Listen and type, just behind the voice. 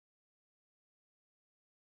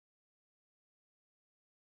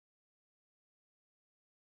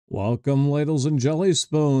Welcome, ladles and jelly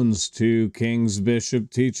spoons, to King's Bishop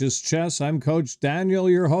Teaches Chess. I'm Coach Daniel,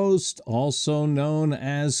 your host, also known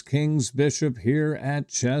as King's Bishop here at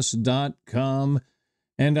chess.com,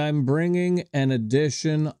 and I'm bringing an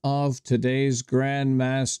edition of today's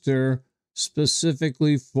Grandmaster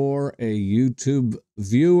specifically for a YouTube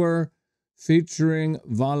viewer featuring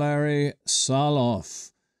Valery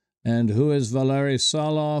Salov. And who is Valery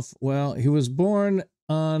Salov? Well, he was born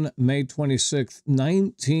on May 26,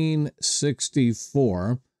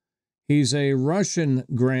 1964. He's a Russian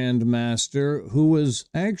grandmaster who was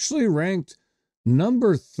actually ranked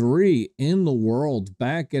number 3 in the world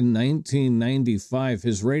back in 1995.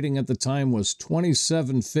 His rating at the time was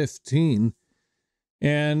 2715,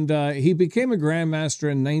 and he became a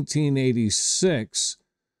grandmaster in 1986.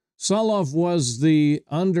 Salov was the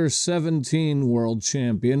under-17 world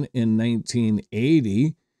champion in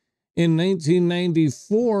 1980. In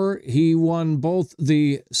 1994, he won both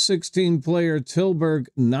the 16-player Tilburg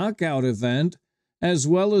knockout event as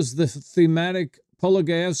well as the thematic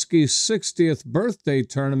Pologaevsky 60th birthday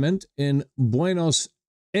tournament in Buenos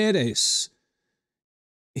Aires.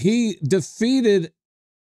 He defeated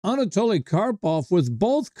Anatoly Karpov with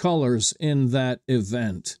both colors in that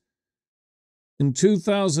event. In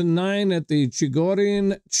 2009, at the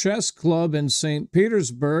Chigorin Chess Club in St.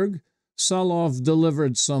 Petersburg, Salov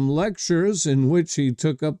delivered some lectures in which he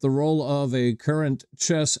took up the role of a current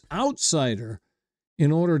chess outsider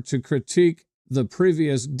in order to critique the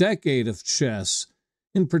previous decade of chess.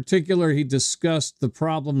 In particular, he discussed the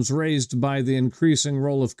problems raised by the increasing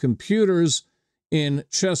role of computers in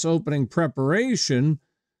chess opening preparation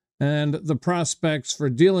and the prospects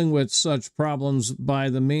for dealing with such problems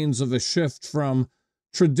by the means of a shift from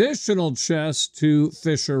traditional chess to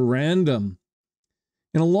Fischer Random.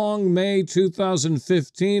 In a long May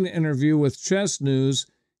 2015 interview with Chess News,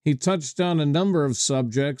 he touched on a number of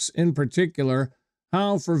subjects, in particular,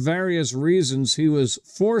 how for various reasons he was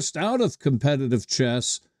forced out of competitive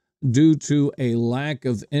chess due to a lack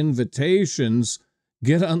of invitations.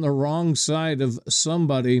 Get on the wrong side of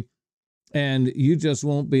somebody and you just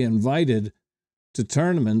won't be invited to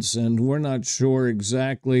tournaments, and we're not sure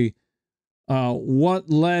exactly what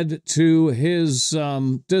led to his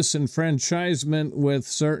disenfranchisement with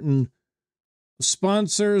certain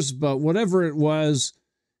sponsors, but whatever it was,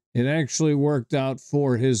 it actually worked out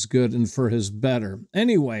for his good and for his better.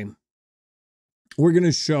 Anyway, we're going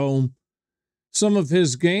to show some of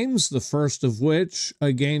his games, the first of which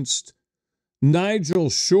against Nigel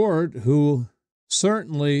Short, who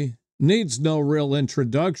certainly needs no real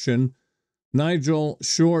introduction. Nigel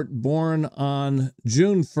Short, born on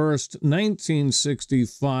June 1st,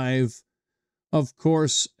 1965, of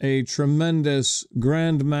course, a tremendous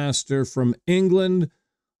grandmaster from England,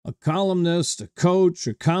 a columnist, a coach,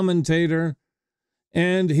 a commentator,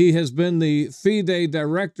 and he has been the FIDE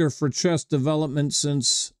director for chess development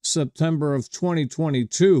since September of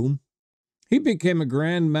 2022. He became a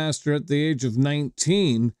grandmaster at the age of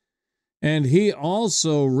 19, and he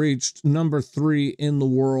also reached number 3 in the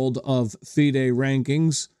world of FIDE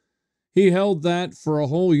rankings. He held that for a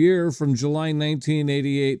whole year from July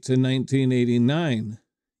 1988 to 1989.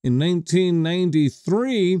 In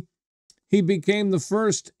 1993, he became the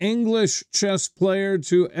first English chess player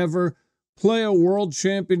to ever play a world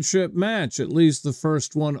championship match, at least the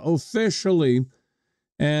first one officially,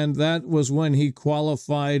 and that was when he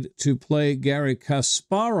qualified to play Garry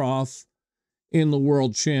Kasparov in the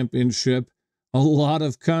World Championship. A lot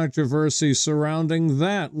of controversy surrounding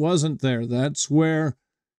that, wasn't there? That's where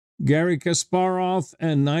Garry Kasparov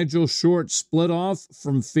and Nigel Short split off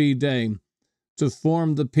from FIDE to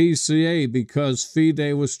form the PCA because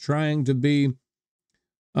FIDE was trying to be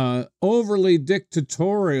overly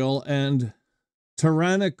dictatorial and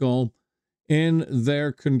tyrannical in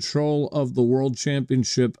their control of the World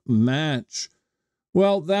Championship match.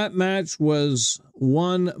 Well, that match was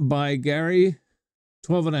won by Garry,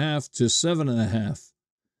 12.5 to 7.5.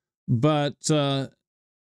 But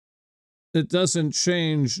it doesn't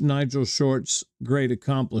change Nigel Short's great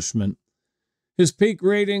accomplishment. His peak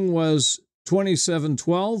rating was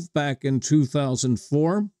 2712 back in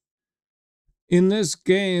 2004. In this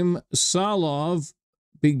game, Salov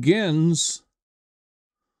begins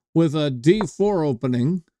with a d4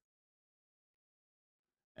 opening,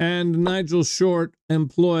 and Nigel Short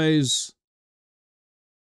employs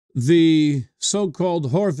the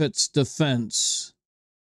so-called Horvitz defense.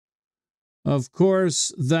 Of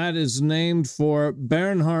course, that is named for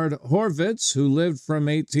Bernhard Horvitz, who lived from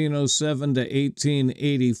 1807 to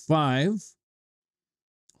 1885.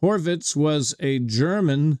 Horvitz was a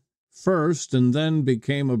German first and then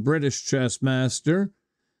became a British chess master.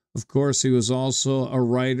 Of course, he was also a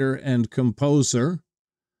writer and composer.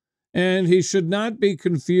 And he should not be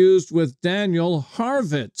confused with Daniel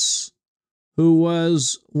Harvitz, who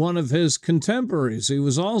was one of his contemporaries. He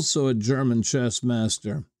was also a German chess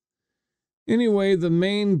master. Anyway, the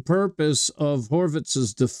main purpose of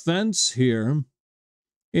Horvitz's defense here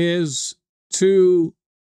is to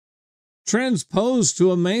transpose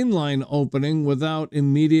to a mainline opening without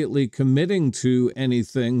immediately committing to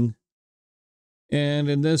anything. And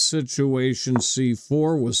in this situation,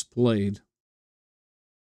 c4 was played.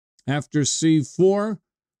 After c4,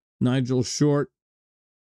 Nigel Short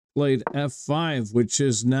played f5, which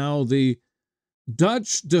is now the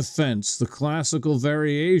Dutch defense, the classical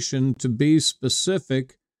variation. To be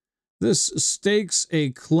specific, this stakes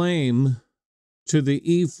a claim to the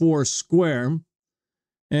e4 square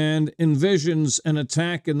and envisions an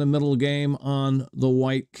attack in the middle game on the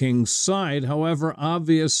white king's side. However,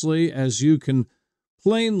 obviously, as you can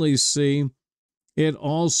plainly see, it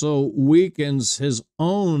also weakens his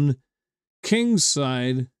own king's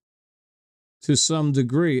side to some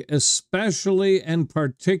degree, especially and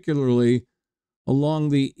particularly along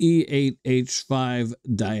the e8, h5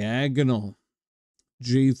 diagonal.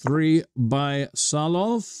 g3 by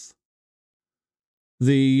Salov,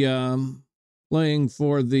 playing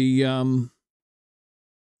for the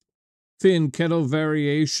fianchetto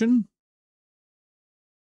variation.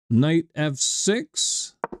 Knight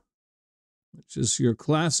f6, which is your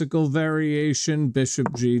classical variation. Bishop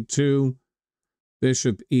g2,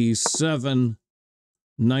 bishop e7,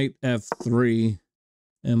 knight f3,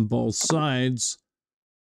 and both sides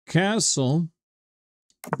castle,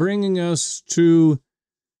 bringing us to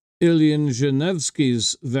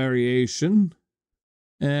Ilyin-Zhenevsky's variation,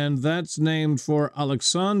 and that's named for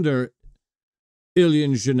Alexander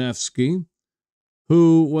Ilyin-Zhenevsky,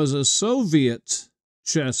 who was a Soviet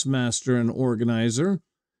chess master and organizer.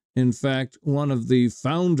 In fact, one of the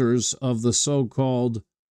founders of the so-called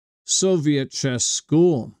Soviet chess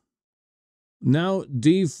school. Now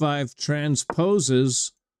d5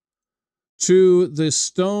 transposes to the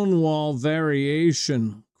Stonewall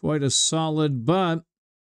variation. Quite a solid but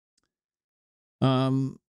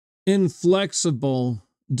inflexible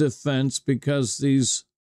defense, because these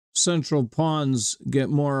central pawns get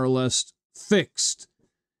more or less fixed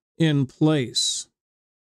in place.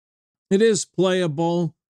 It is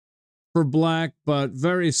playable for black, but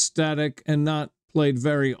very static and not played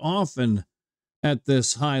very often at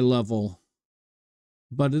this high level.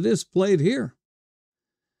 But it is played here.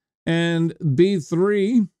 And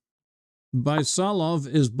b3 by Salov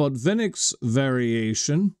is Botvinnik's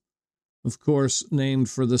variation, of course named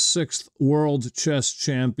for the 6th world chess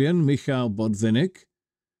champion, Mikhail Botvinnik,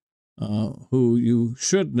 who you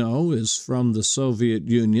should know is from the Soviet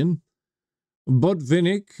Union.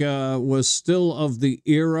 Botvinnik was still of the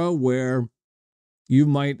era where you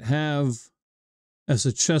might have, as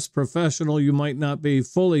a chess professional, you might not be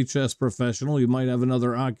fully chess professional, you might have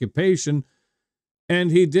another occupation,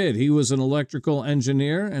 and he did. He was an electrical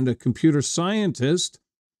engineer and a computer scientist.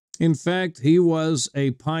 In fact, he was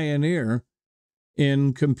a pioneer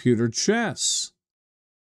in computer chess.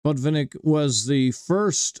 Botvinnik was the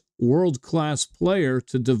first world-class player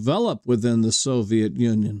to develop within the Soviet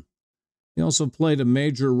Union. He also played a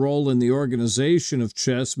major role in the organization of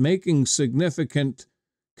chess, making significant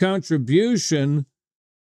contribution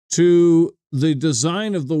to the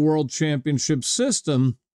design of the World Championship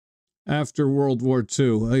system after World War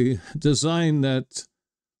II, a design that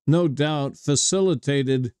no doubt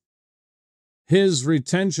facilitated his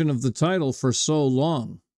retention of the title for so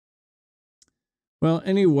long. Well,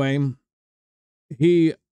 anyway,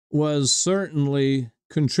 he was certainly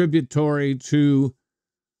contributory to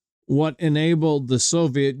what enabled the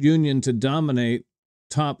Soviet Union to dominate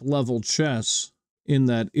top-level chess in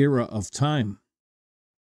that era of time.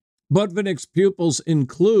 Botvinnik's pupils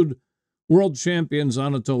include world champions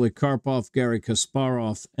Anatoly Karpov, Garry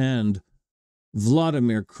Kasparov, and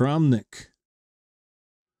Vladimir Kramnik.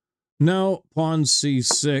 Now, pawn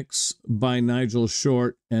c6 by Nigel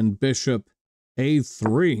Short and bishop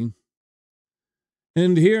a3.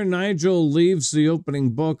 And here Nigel leaves the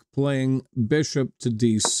opening book playing bishop to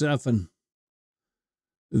d7.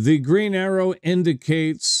 The green arrow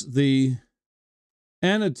indicates the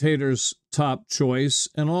annotator's top choice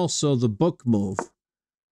and also the book move.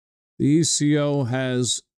 The ECO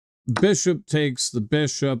has bishop takes the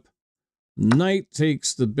bishop, knight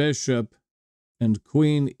takes the bishop, and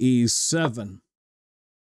queen e7.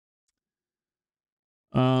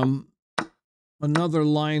 Another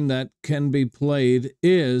line that can be played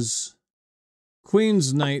is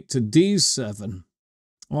queen's knight to d7,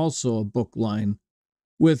 also a book line,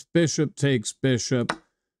 with bishop takes bishop,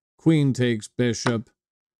 queen takes bishop,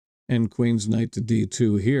 and queen's knight to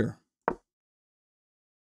d2 here.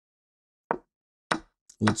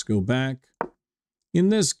 Let's go back. In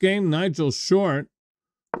this game, Nigel's short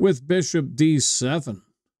with bishop d7.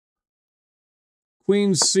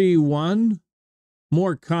 Queen c1.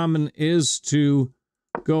 More common is to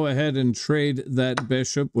go ahead and trade that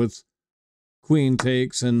bishop with queen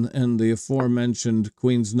takes and the aforementioned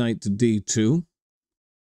queen's knight to d2.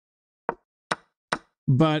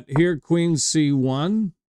 But here, queen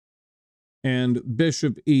c1 and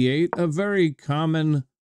bishop e8, a very common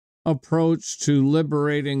approach to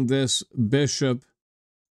liberating this bishop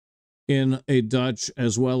in a Dutch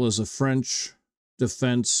as well as a French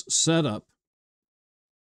defense setup.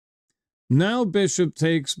 Now bishop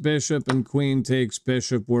takes bishop and queen takes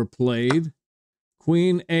bishop were played.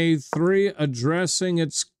 Queen a3 addressing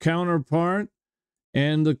its counterpart,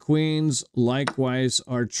 and the queens likewise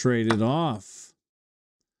are traded off.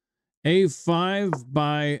 a5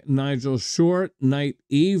 by Nigel Short, knight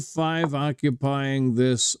e5 occupying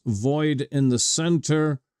this void in the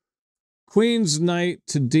center. Queen's knight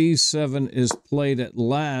to d7 is played at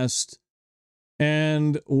last,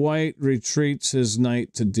 and white retreats his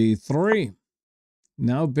knight to d3.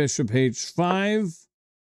 Now bishop h5,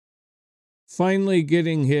 finally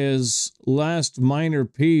getting his last minor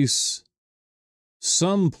piece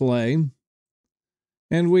some play.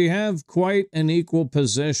 And we have quite an equal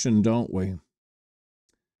position, don't we?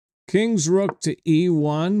 King's rook to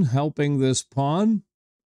e1, helping this pawn.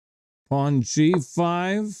 Pawn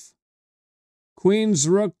g5. Queen's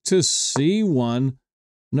rook to c1,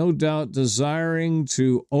 no doubt desiring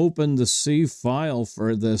to open the c file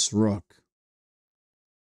for this rook.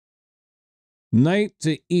 Knight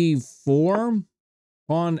to e4,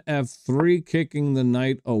 pawn f3, kicking the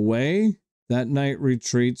knight away. That knight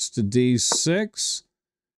retreats to d6.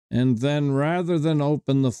 And then rather than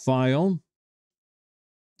open the file,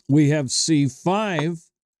 we have c5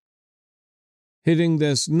 hitting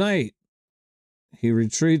this knight. He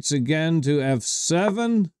retreats again to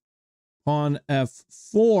f7, pawn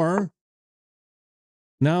f4.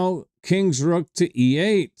 Now king's rook to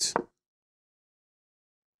e8.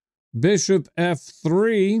 Bishop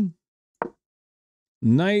f3,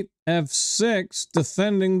 knight f6,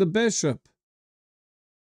 defending the bishop.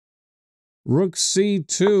 Rook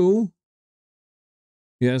c2.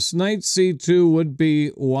 Yes, knight c2 would be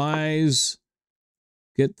wise.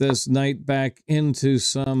 Get this knight back into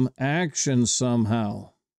some action somehow.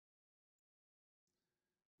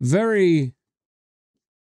 Very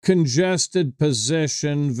congested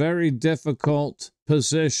position, very difficult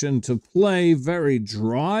position to play, very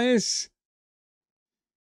drawish.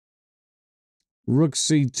 Rook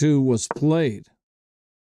c2 was played.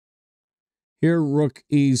 Here, rook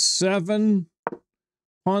e7.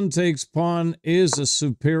 Pawn takes pawn is a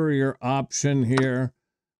superior option here.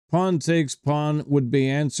 Pawn takes pawn would be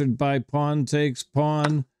answered by pawn takes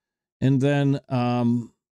pawn. And then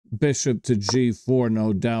bishop to g4,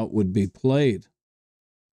 no doubt, would be played.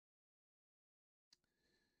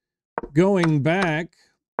 Going back,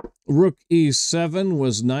 rook e7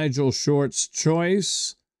 was Nigel Short's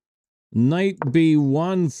choice. Knight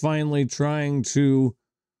b1 finally trying to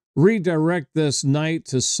redirect this knight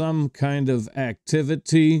to some kind of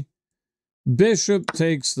activity. Bishop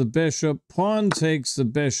takes the bishop, pawn takes the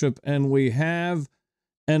bishop, and we have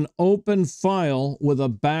an open file with a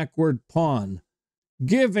backward pawn,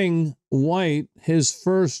 giving white his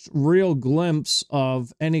first real glimpse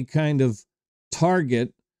of any kind of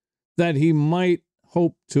target that he might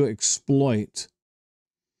hope to exploit.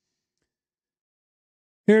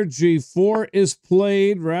 Here g4 is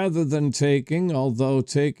played rather than taking, although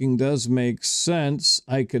taking does make sense.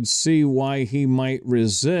 I could see why he might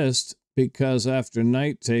resist, because after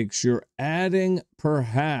knight takes, you're adding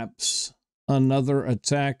perhaps another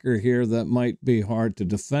attacker here that might be hard to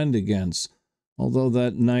defend against, although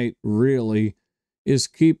that knight really is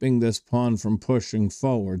keeping this pawn from pushing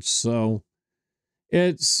forward. So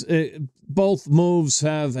both moves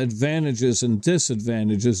have advantages and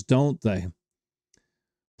disadvantages, don't they?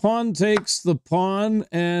 Pawn takes the pawn,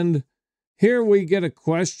 and here we get a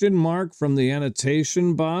question mark from the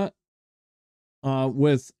annotation bot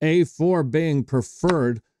with a4 being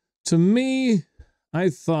preferred. To me, I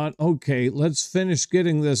thought, okay, let's finish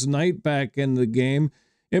getting this knight back in the game.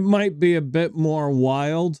 It might be a bit more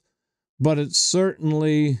wild, but it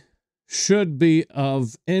certainly should be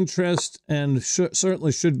of interest and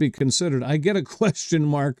certainly should be considered. I get a question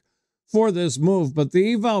mark for this move, but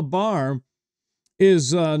the eval bar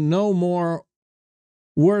is no more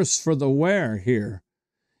worse for the wear here.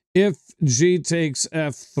 If g takes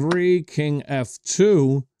f3, king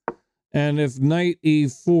f2, And if knight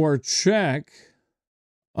e4 check,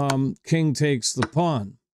 king takes the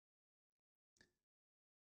pawn.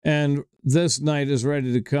 And this knight is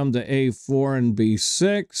ready to come to a4 and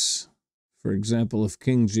b6. For example, if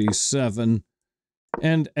king g7,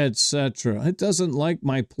 and etc. It doesn't like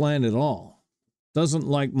my plan at all. Doesn't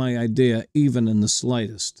like my idea even in the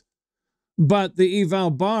slightest. But the eval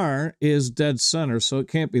bar is dead center, so it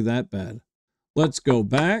can't be that bad. Let's go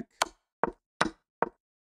back.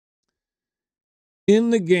 In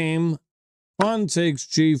the game, pawn takes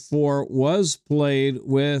g4 was played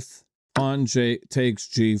with pawn takes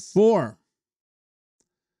g4.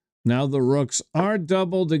 Now the rooks are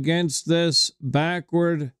doubled against this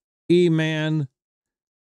backward E-man,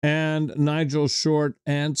 and Nigel Short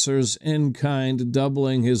answers in kind,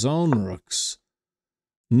 doubling his own rooks.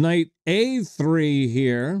 Knight a3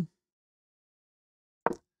 here.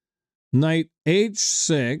 Knight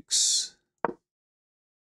h6.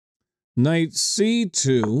 Knight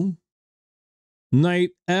c2.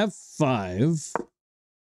 Knight f5.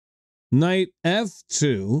 Knight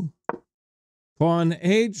f2. Pawn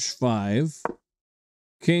h5.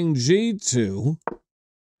 King g2.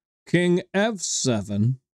 King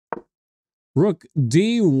f7. Rook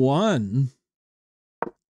d1.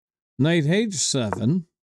 Knight h7.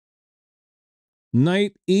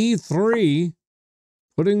 Knight e3,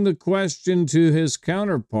 putting the question to his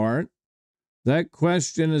counterpart. That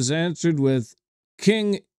question is answered with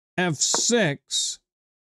king f6,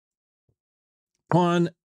 pawn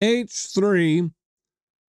h3,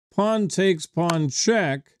 pawn takes pawn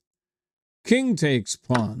check, king takes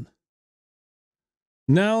pawn.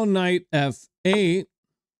 Now knight f8,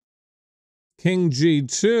 king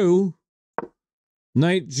g2,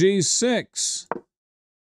 knight g6,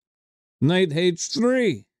 knight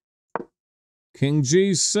h3, king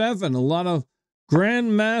g7. A lot of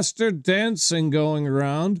grandmaster dancing going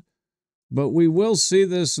around, but we will see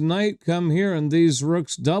this knight come here and these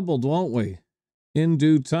rooks doubled, won't we? In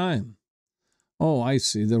due time. Oh, I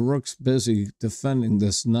see. The rook's busy defending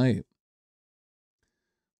this knight.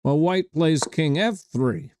 Well, white plays king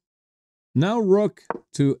f3. Now rook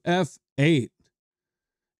to f8.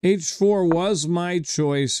 h4 was my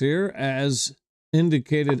choice here, as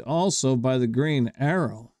indicated also by the green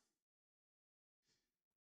arrow.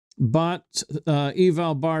 But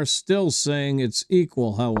eval bar still saying it's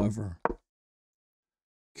equal, however.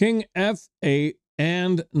 King f8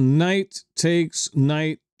 and knight takes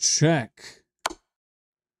knight check.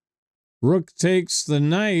 Rook takes the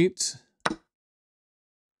knight.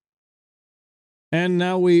 And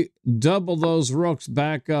now we double those rooks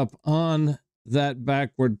back up on that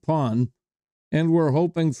backward pawn. And we're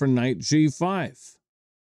hoping for knight g5.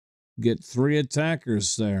 Get 3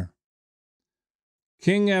 attackers there.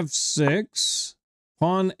 King f6,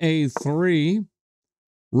 pawn a3,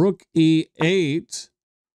 rook e8,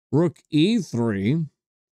 rook e3.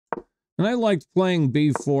 And I liked playing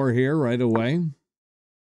b4 here right away.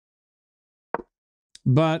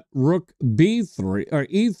 But rook b3, or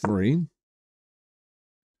e3.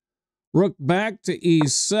 Rook back to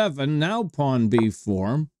e7, now pawn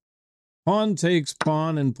b4. Pawn takes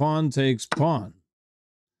pawn and pawn takes pawn.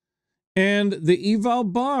 And the eval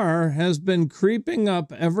bar has been creeping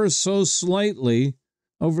up ever so slightly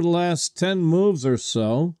over the last 10 moves or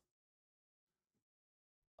so,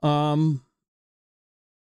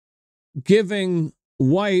 giving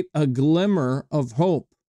white a glimmer of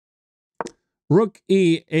hope. Rook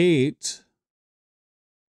e8,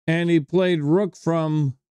 and he played rook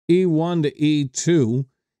from e1 to e2.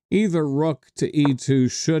 Either rook to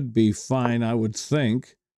e2 should be fine, I would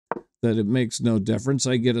think. That it makes no difference.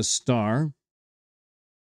 I get a star.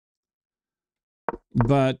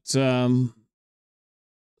 But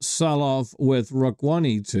Salov with rook 1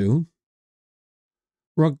 e2.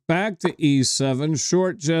 Rook back to e7.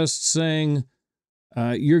 Short just saying,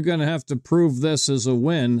 you're going to have to prove this as a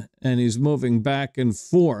win. And he's moving back and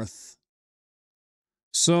forth.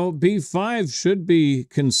 So b5 should be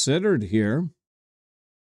considered here.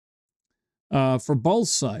 For both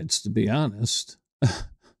sides, to be honest.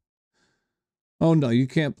 Oh, no, you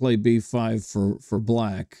can't play b5 for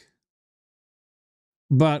black.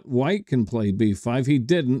 But white can play b5. He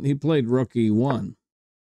didn't. He played rook e1.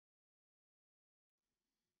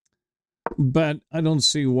 But I don't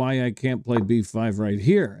see why I can't play b5 right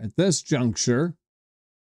here. At this juncture,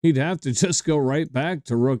 he'd have to just go right back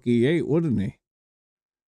to rook e8, wouldn't he?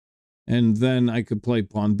 And then I could play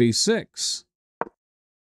pawn b6.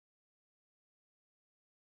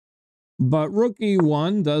 But rook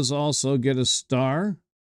e1 does also get a star.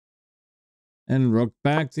 And rook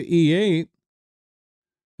back to e8.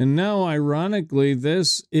 And now, ironically,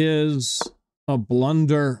 this is a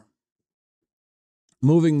blunder.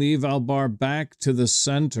 moving the eval bar back to the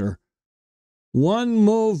center. One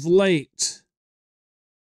move late.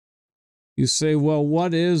 You say, well,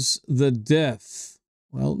 what is the diff?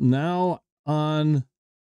 Well, now on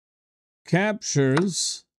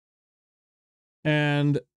captures,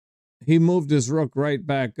 and he moved his rook right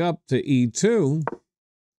back up to e2,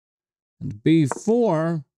 and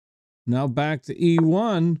b4, now back to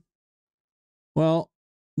e1. Well,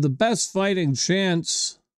 the best fighting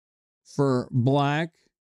chance for black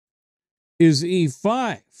is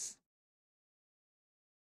e5.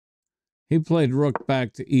 He played rook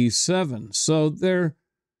back to e7. So their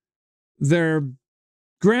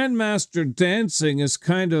grandmaster dancing is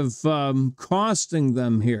kind of costing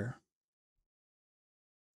them here.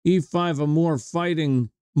 e5, a more fighting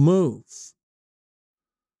move.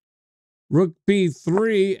 Rook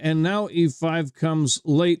b3, and now e5 comes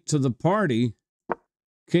late to the party.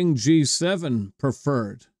 King g7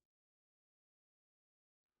 preferred.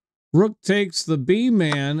 Rook takes the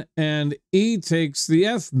b-man, and e takes the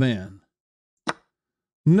f-man.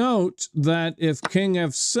 Note that if king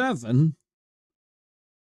f7,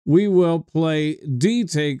 we will play d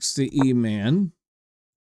takes the e-man.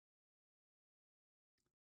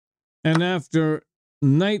 And after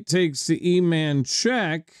knight takes the e-man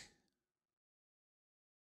check,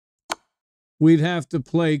 we'd have to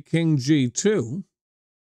play king g2.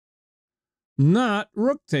 Not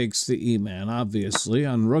rook takes the e-man, obviously.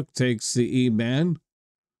 On rook takes the e-man,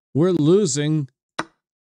 we're losing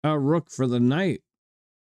our rook for the knight.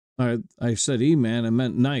 I said e-man, I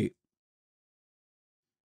meant knight.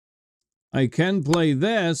 I can play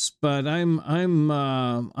this, but I'm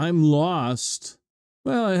lost.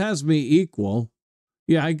 Well, it has me equal.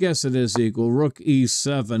 Yeah, I guess it is equal. Rook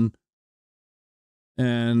e7,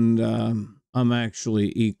 and I'm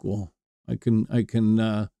actually equal. I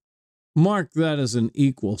can mark that as an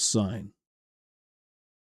equal sign.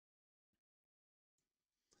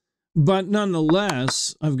 But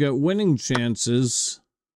nonetheless, I've got winning chances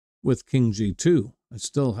with king g2. I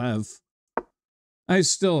still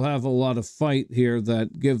have a lot of fight here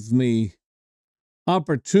that give me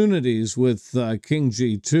opportunities with king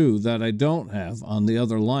g2 that I don't have on the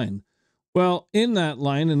other line. Well, in that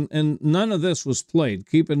line, and none of this was played.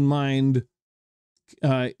 Keep in mind,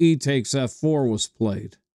 e takes f4 was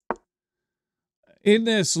played. In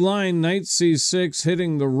this line, knight c6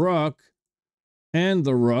 hitting the rook and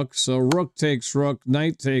the rook. So rook takes rook,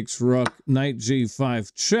 knight knight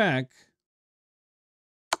g5 check.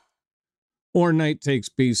 Or knight takes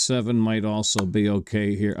b7 might also be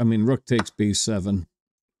okay here. I mean, rook takes b7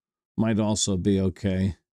 might also be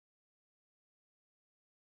okay.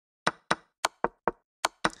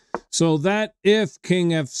 So that if king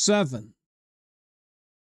f7.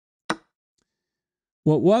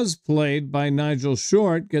 What was played by Nigel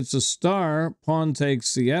Short gets a star, pawn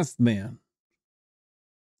takes the f-man.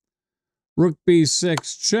 Rook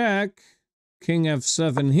b6 check, king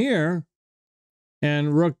f7 here,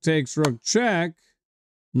 and rook takes rook check,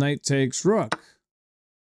 knight takes rook.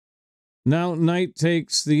 Now knight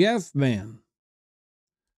takes the f-man.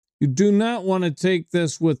 You do not want to take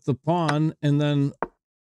this with the pawn, and then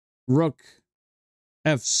rook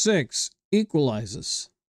f6 equalizes.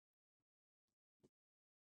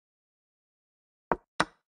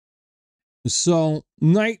 So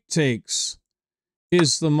knight takes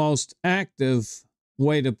is the most active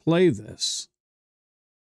way to play this.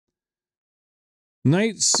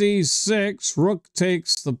 Knight c6, rook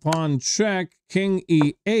takes the pawn check, king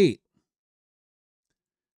e8.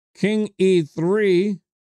 King e3,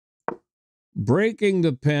 breaking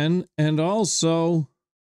the pin, and also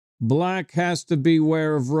black has to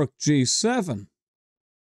beware of rook g7.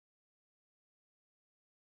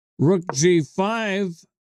 Rook g5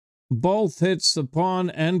 both hits the pawn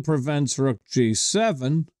and prevents rook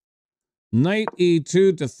g7. Knight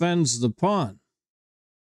e2 defends the pawn.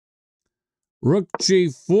 Rook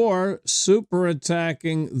g4 super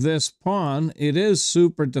attacking this pawn. It is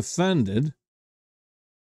super defended.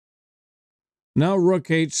 Now rook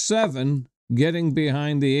h7 getting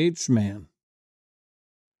behind the h-man.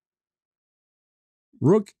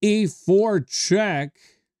 Rook e4 check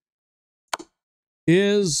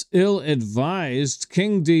is ill-advised.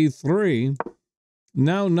 King d3.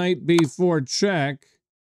 Now knight b4 check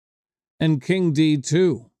and king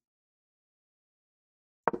d2.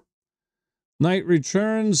 Knight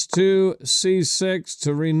returns to c6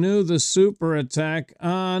 to renew the super attack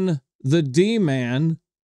on the d-man.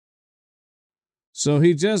 So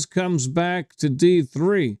he just comes back to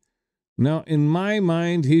d3. Now, in my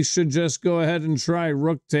mind, he should just go ahead and try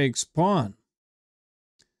rook takes pawn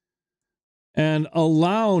and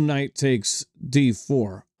allow knight takes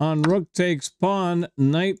d4. On rook takes pawn,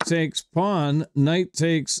 knight takes pawn, knight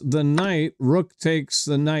takes the knight, rook takes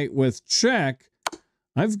the knight with check,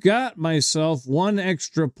 I've got myself one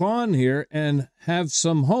extra pawn here and have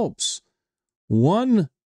some hopes, one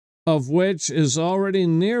of which is already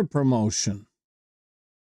near promotion.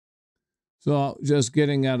 So just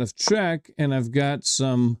getting out of check, and I've got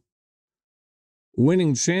some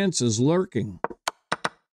winning chances lurking.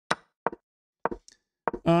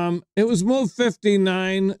 It was move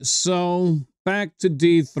 59, so back to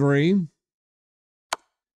D3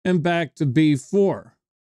 and back to B4.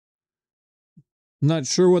 Not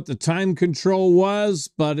sure what the time control was,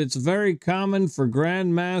 but it's very common for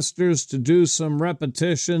grandmasters to do some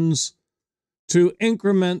repetitions to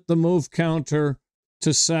increment the move counter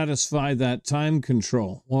to satisfy that time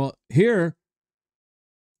control. Well, here,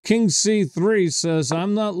 King C3 says,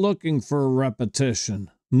 I'm not looking for a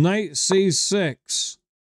repetition. Knight C6.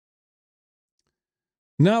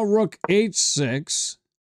 Now rook H6.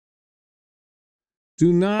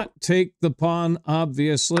 Do not take the pawn,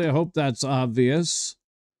 obviously. I hope that's obvious,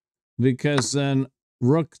 because then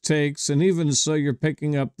rook takes, and even so you're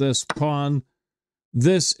picking up this pawn.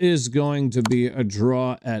 This is going to be a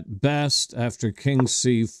draw at best after King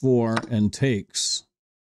C4 and takes.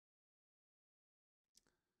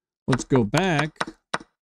 Let's go back.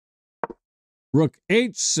 Rook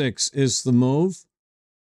H6 is the move.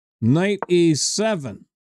 Knight E7.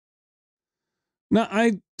 Now,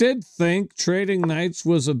 I did think trading knights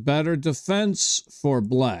was a better defense for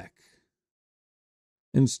black.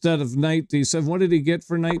 Instead of knight D7. What did he get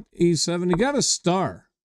for knight E7? He got a star.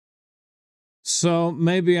 So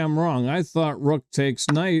maybe I'm wrong. I thought rook takes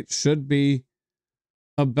knight should be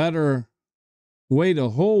a better way to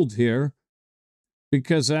hold here,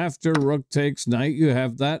 because after rook takes knight, you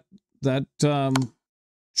have that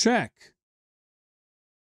check.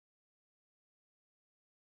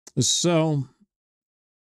 So,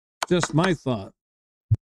 just my thought.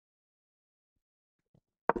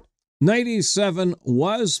 Knight E7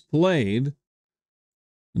 was played.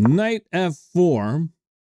 Knight F4.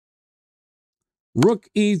 Rook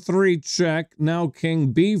E3 check. Now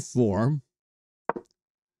King B4.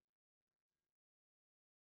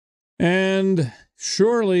 And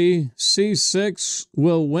surely C6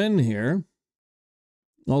 will win here,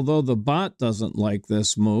 although the bot doesn't like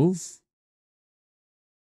this move.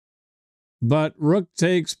 But rook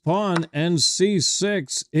takes pawn, and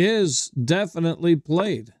C6 is definitely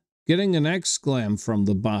played, getting an exclam from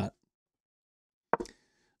the bot.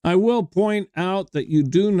 I will point out that you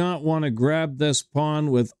do not want to grab this pawn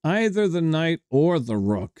with either the knight or the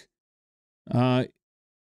rook.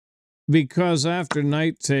 Because after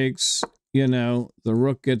knight takes, the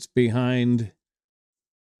rook gets behind,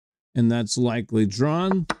 and that's likely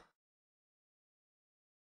drawn.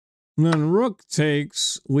 And then rook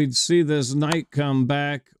takes, we'd see this knight come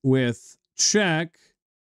back with check.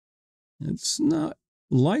 It's not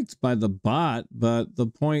liked by the bot, but the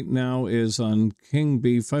point now is on King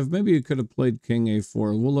B5. Maybe you could have played King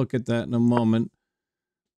A4. We'll look at that in a moment.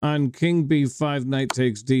 On King B5, knight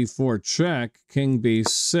takes D4 check, King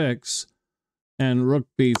B6, and Rook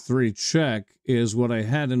B3 check is what I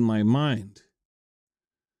had in my mind.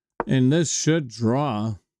 And this should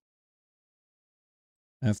draw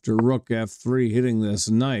after Rook F3 hitting this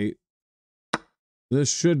knight.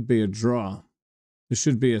 This should be a draw. This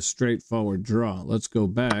should be a straightforward draw. Let's go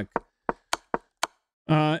back.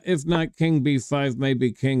 If not King B5,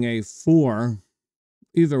 maybe King A4.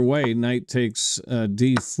 Either way, knight takes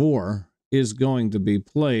D4 is going to be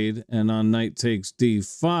played, and on knight takes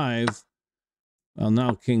D5, well,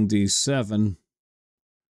 now King D7,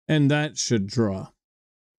 and that should draw.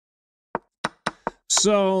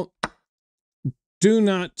 So, do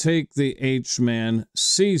not take the H-man.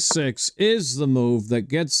 C6 is the move that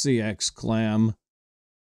gets the exclam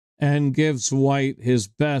and gives white his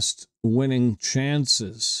best winning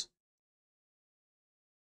chances.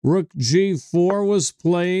 Rook G4 was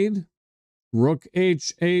played. Rook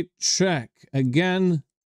H8 check. Again,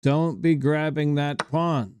 don't be grabbing that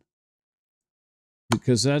pawn,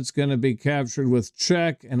 because that's going to be captured with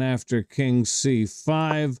check, and after King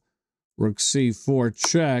C5, Rook C4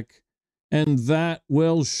 check, and that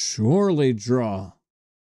will surely draw.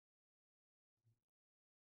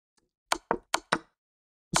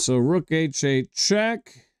 So Rook H8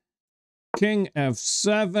 check, King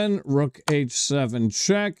F7, Rook H7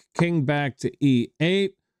 check, King back to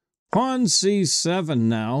E8, Pawn C7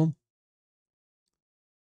 now.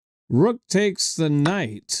 Rook takes the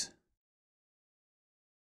knight.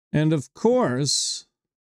 And of course,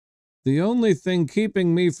 the only thing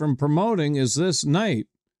keeping me from promoting is this knight.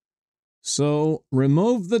 So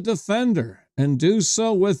remove the defender and do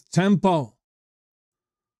so with tempo.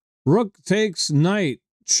 Rook takes knight,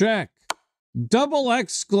 check, double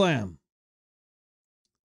exclam.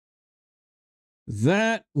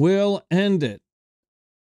 That will end it.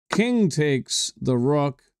 King takes the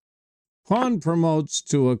rook. Pawn promotes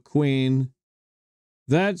to a queen.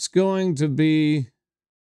 That's going to be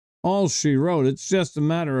all she wrote. It's just a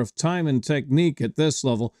matter of time and technique at this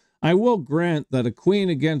level. I will grant that a queen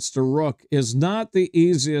against a rook is not the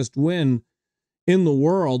easiest win in the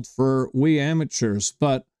world for we amateurs,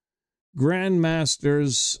 but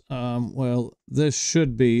grandmasters, well, this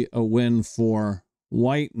should be a win for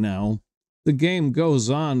white now. The game goes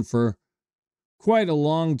on for quite a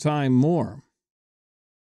long time more.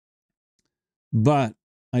 But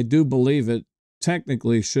I do believe it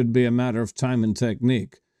technically should be a matter of time and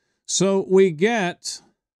technique. So we get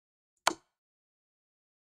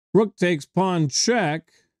rook takes pawn check,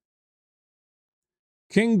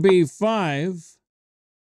 king b5,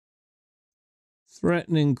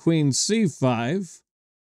 threatening queen c5.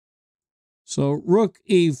 So rook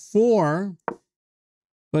e4,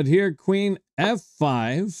 but here queen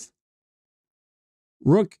f5,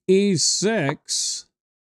 rook e6.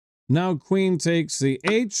 Now queen takes the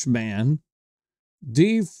h-man,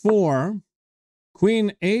 d4,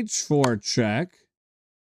 queen h4 check,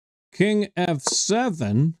 king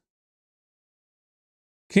f7,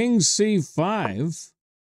 king c5,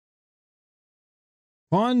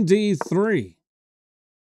 pawn d3,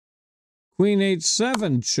 queen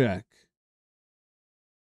h7 check,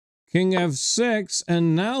 king f6,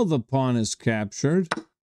 and now the pawn is captured.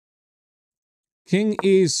 King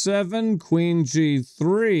e7, queen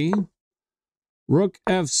g3, rook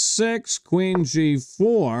f6, queen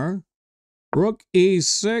g4, rook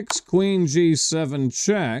e6, queen g7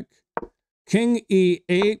 check, king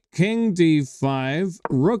e8, king d5,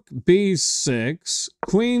 rook b6,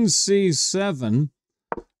 queen c7,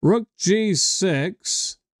 rook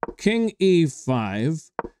g6, king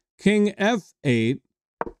e5, king f8,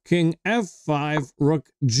 king f5, rook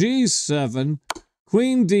g7,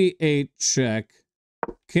 queen d8 check,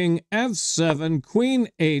 king f7, queen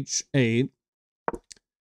h8,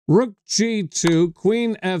 rook g2,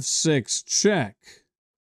 queen f6 check,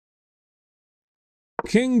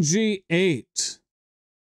 king g8,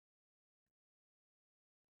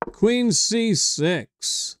 queen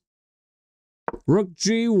c6, rook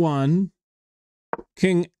g1,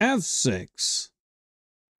 king f6.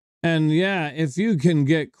 And yeah, if you can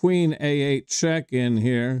get queen a8 check in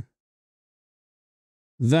here,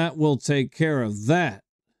 that will take care of that.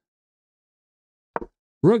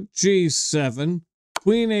 Rook g7,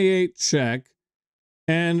 queen a8 check,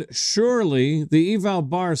 and surely the eval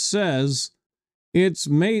bar says it's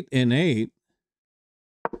mate in 8.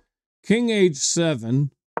 King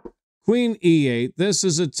h7, queen e8. This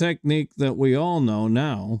is a technique that we all know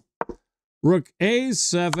now. Rook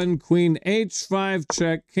a7, queen h5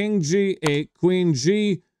 check, king g8, queen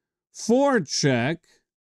g4 check.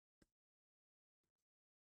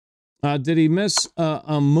 Did he miss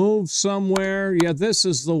a move somewhere? Yeah, this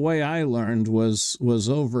is the way I learned was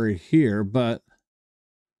over here, but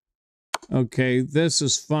okay, this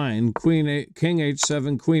is fine. King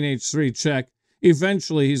h7, queen h3 check.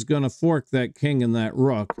 Eventually, he's going to fork that king and that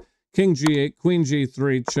rook. King g8, queen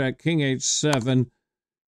g3 check, king h7,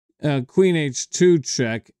 queen h2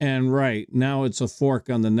 check, and right, now it's a fork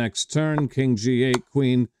on the next turn. King g8,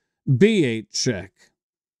 queen b8 check.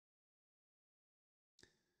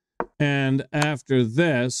 And after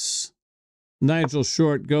this, Nigel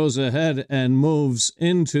Short goes ahead and moves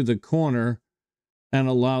into the corner and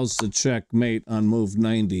allows the checkmate on move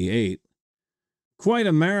 98. Quite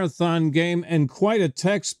a marathon game and quite a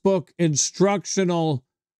textbook instructional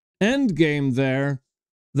end game there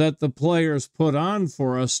that the players put on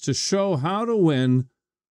for us to show how to win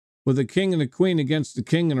with a king and a queen against a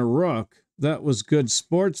king and a rook. That was good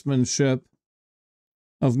sportsmanship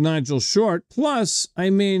of Nigel Short. Plus, I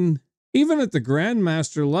mean, even at the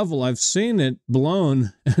grandmaster level, I've seen it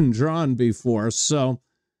blown and drawn before. So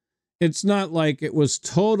it's not like it was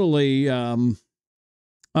totally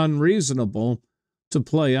unreasonable to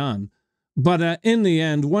play on. But in the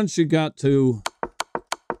end, once you got to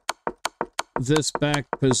this back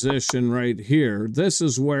position right here, this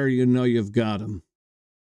is where you know you've got him.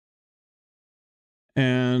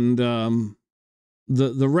 And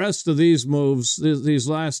the rest of these moves, these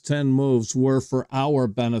last 10 moves, were for our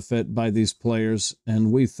benefit by these players,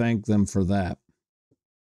 and we thank them for that.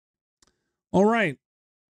 All right.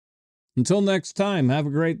 Until next time, have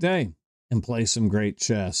a great day and play some great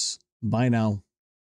chess. Bye now.